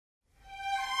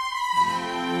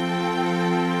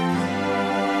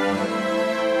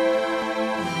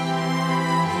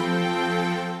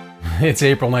It's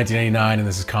April 1989 and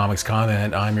this is Comics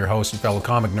Comment. I'm your host and fellow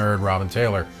comic nerd, Robin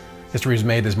Taylor. History is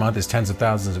made this month as tens of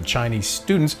thousands of Chinese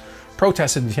students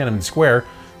protested in Tiananmen Square,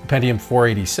 the Pentium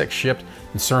 486 shipped,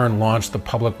 and CERN launched the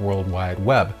public World Wide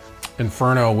Web.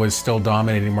 Inferno was still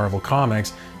dominating Marvel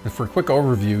Comics, and for a quick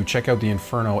overview, check out the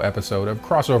Inferno episode of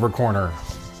Crossover Corner.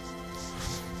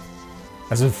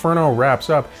 As Inferno wraps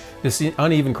up, this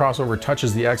uneven crossover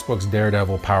touches the X-Books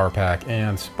Daredevil, Power Pack,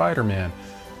 and Spider-Man.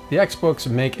 The X-Books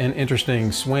make an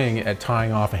interesting swing at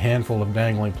tying off a handful of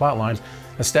dangling plotlines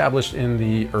established in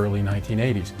the early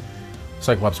 1980s.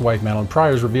 Cyclops' wife, Madeline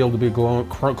Pryor, is revealed to be a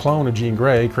clone of Jean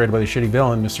Grey, created by the shitty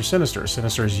villain Mr. Sinister.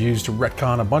 Sinister is used to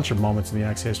retcon a bunch of moments in the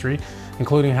X history,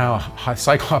 including how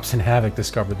Cyclops and Havoc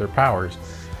discovered their powers.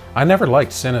 I never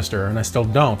liked Sinister, and I still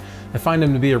don't. I find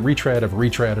him to be a retread of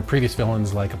previous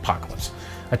villains like Apocalypse.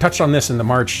 I touched on this in the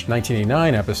March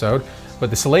 1989 episode, but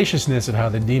the salaciousness of how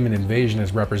the demon invasion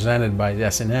is represented by the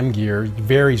S&M gear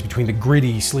varies between the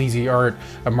gritty, sleazy art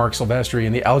of Mark Silvestri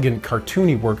and the elegant,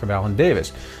 cartoony work of Alan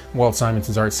Davis. Walt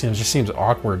Simonson's art just seems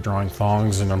awkward, drawing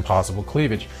thongs and impossible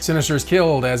cleavage. Sinister is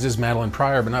killed, as is Madeline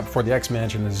Pryor, but not before the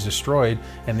X-Mansion is destroyed,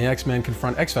 and the X-Men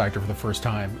confront X-Factor for the first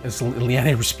time, as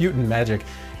Liane Rasputin Magic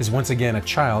is once again a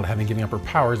child, having given up her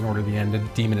powers in order to end the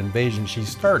demon invasion she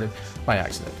started by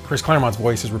accident. Chris Claremont's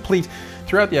voice is replete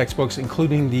throughout the X-Books,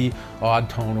 including the odd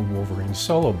tone of Wolverine's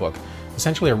solo book.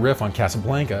 Essentially a riff on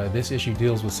Casablanca, this issue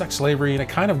deals with sex slavery in a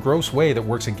kind of gross way that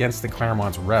works against the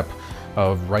Claremont's rep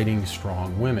of writing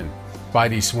strong women.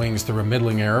 Spidey swings through a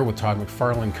middling era, with Todd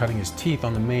McFarlane cutting his teeth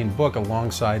on the main book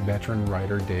alongside veteran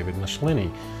writer David Michelinie.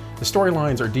 The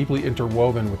storylines are deeply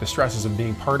interwoven with the stresses of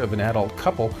being part of an adult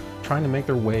couple trying to make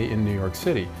their way in New York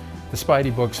City. The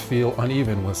Spidey books feel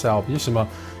uneven, with Sal Buscema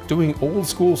doing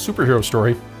old-school superhero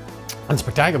story and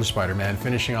Spectacular Spider-Man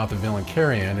finishing off the villain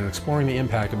Carrion and exploring the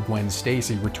impact of Gwen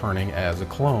Stacy returning as a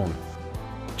clone.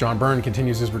 John Byrne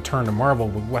continues his return to Marvel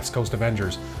with West Coast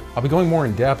Avengers. I'll be going more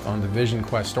in depth on the Vision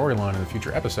Quest storyline in a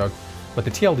future episode, but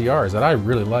the TLDR is that I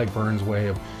really like Byrne's way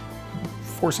of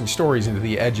forcing stories into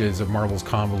the edges of Marvel's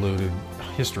convoluted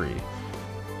history.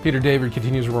 Peter David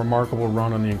continues a remarkable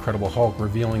run on the Incredible Hulk,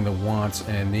 revealing the wants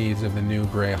and needs of the new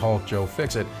Grey Hulk, Joe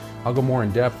Fixit. I'll go more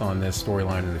in depth on this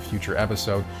storyline in a future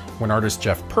episode when artist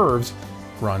Jeff Purves'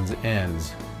 runs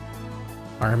ends.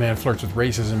 Iron Man flirts with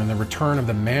racism and the return of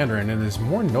the Mandarin, and is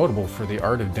more notable for the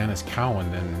art of Dennis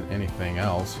Cowan than anything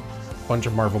else. A bunch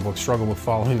of Marvel books struggle with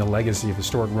following the legacy of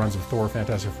historic runs of Thor,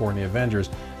 Fantastic Four, and the Avengers,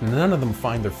 and none of them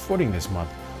find their footing this month.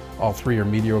 All three are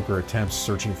mediocre attempts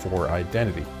searching for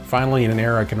identity. Finally, in an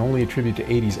era I can only attribute to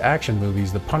 80s action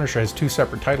movies, The Punisher has two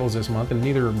separate titles this month, and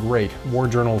neither are great. War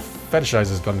Journal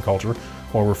fetishizes gun culture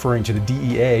while referring to the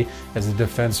DEA as the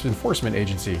Defense Enforcement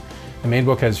Agency. The main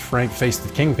book has Frank face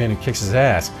the Kingpin who kicks his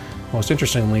ass. Most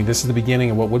interestingly, this is the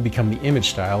beginning of what would become the Image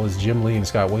style, as Jim Lee and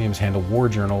Scott Williams handle War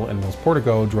Journal and Mills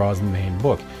Portico draws the main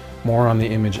book. More on the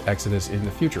Image exodus in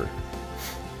the future.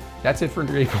 That's it for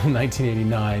April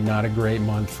 1989. Not a great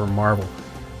month for Marvel.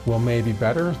 Will May be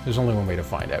better? There's only one way to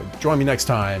find out. Join me next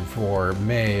time for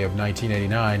May of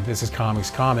 1989. This is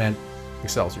Comics Comment.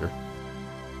 Excelsior.